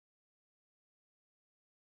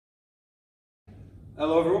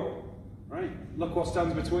Hello everyone. Right, look what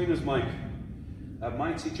stands between us, Mike. A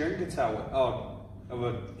mighty Jenga tower. Oh,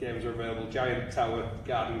 other games are available. Giant tower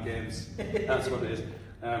garden games. That's what it is.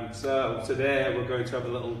 So today we're going to have a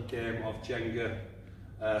little game of Jenga.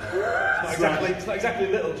 It's not exactly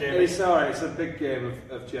little, Jamie. It's alright, it's a big game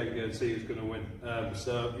of Jenga and see who's going to win.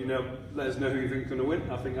 So, you know, let us know who you think's going to win.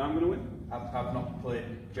 I think I'm going to win. I've not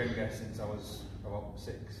played Jenga since I was about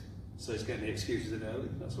 6. So it's getting the excuses in early.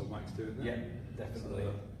 That's what Mike's doing there. Yeah, definitely.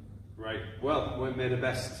 So, right, well, may the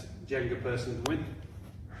best Jenga person win.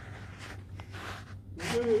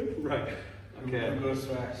 Right, okay. Who goes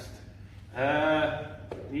first?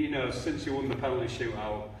 You know, since you won the penalty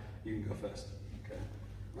shootout, you can go first. Okay.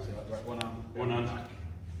 Right. So, right, one hand. One hand.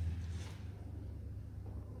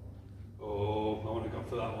 Oh, I want to go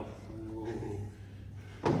for that one. Ooh.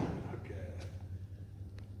 Okay.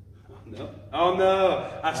 Oh no. Oh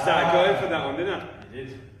no! I started going for that one, didn't I? You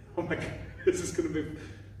did. Oh my god, this is going to be...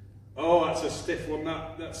 Oh, that's a stiff one,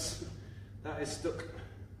 that is stuck.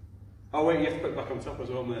 Oh wait, you have to put it back on top as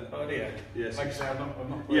well, mate. Oh dear. Yes. Like I said, I'm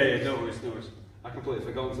not Yeah, playing. no worries, no worries. I completely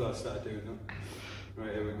forgot until I started doing that.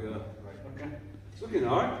 Right, here we go. Right, okay. It's looking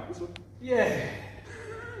alright, this one. Yeah.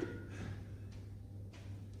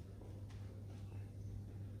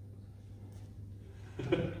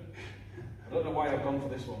 I don't know why I've gone for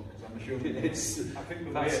this one, because I'm assuming I think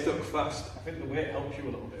the that's weight stuck fast. I think the weight helps you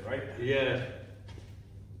a little bit, right? Yeah.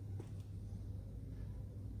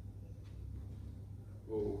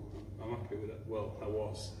 Oh, I'm happy with that. Well, I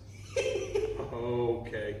was.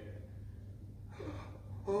 Okay.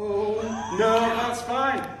 Oh, no, that's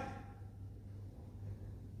fine.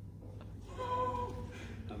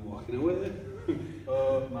 I'm walking away.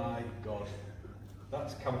 Oh my god.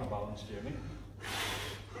 That's counterbalanced, Jamie.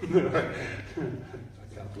 I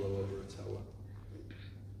can't blow over a tower.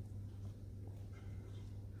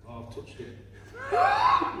 Oh, I've touched it.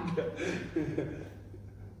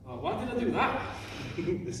 Oh, why did I do that?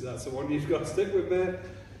 That's the one you've got to stick with, mate.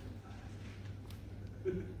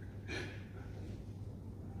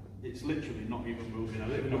 It's literally not even moving. I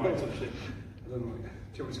don't even know why I touched it. I don't know. Do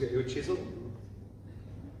you want me to get you a chisel?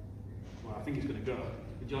 Well, I think it's going to go.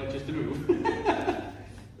 Would you like just to move?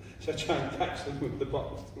 Should I try and catch them with the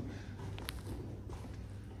bottle?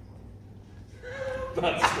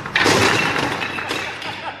 That's...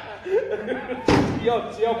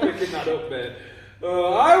 you're picking that up, mate.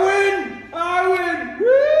 I win! I win!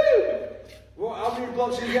 Woo! What, how many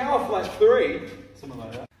blocks did you get off? Like 3? Something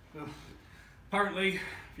like that. Well, apparently,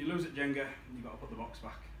 if you lose at Jenga, you've got to put the box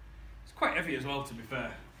back. It's quite heavy as well, to be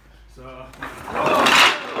fair. So...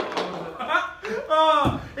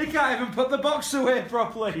 Oh, he can't even put the box away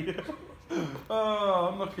properly. Oh,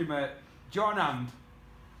 unlucky, mate. Do you want an hand?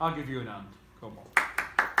 I'll give you an hand. Come on.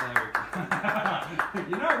 There we go.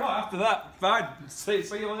 You know what? After that, fine. See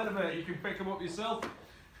you later, mate. You can pick them up yourself.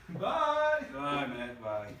 Bye.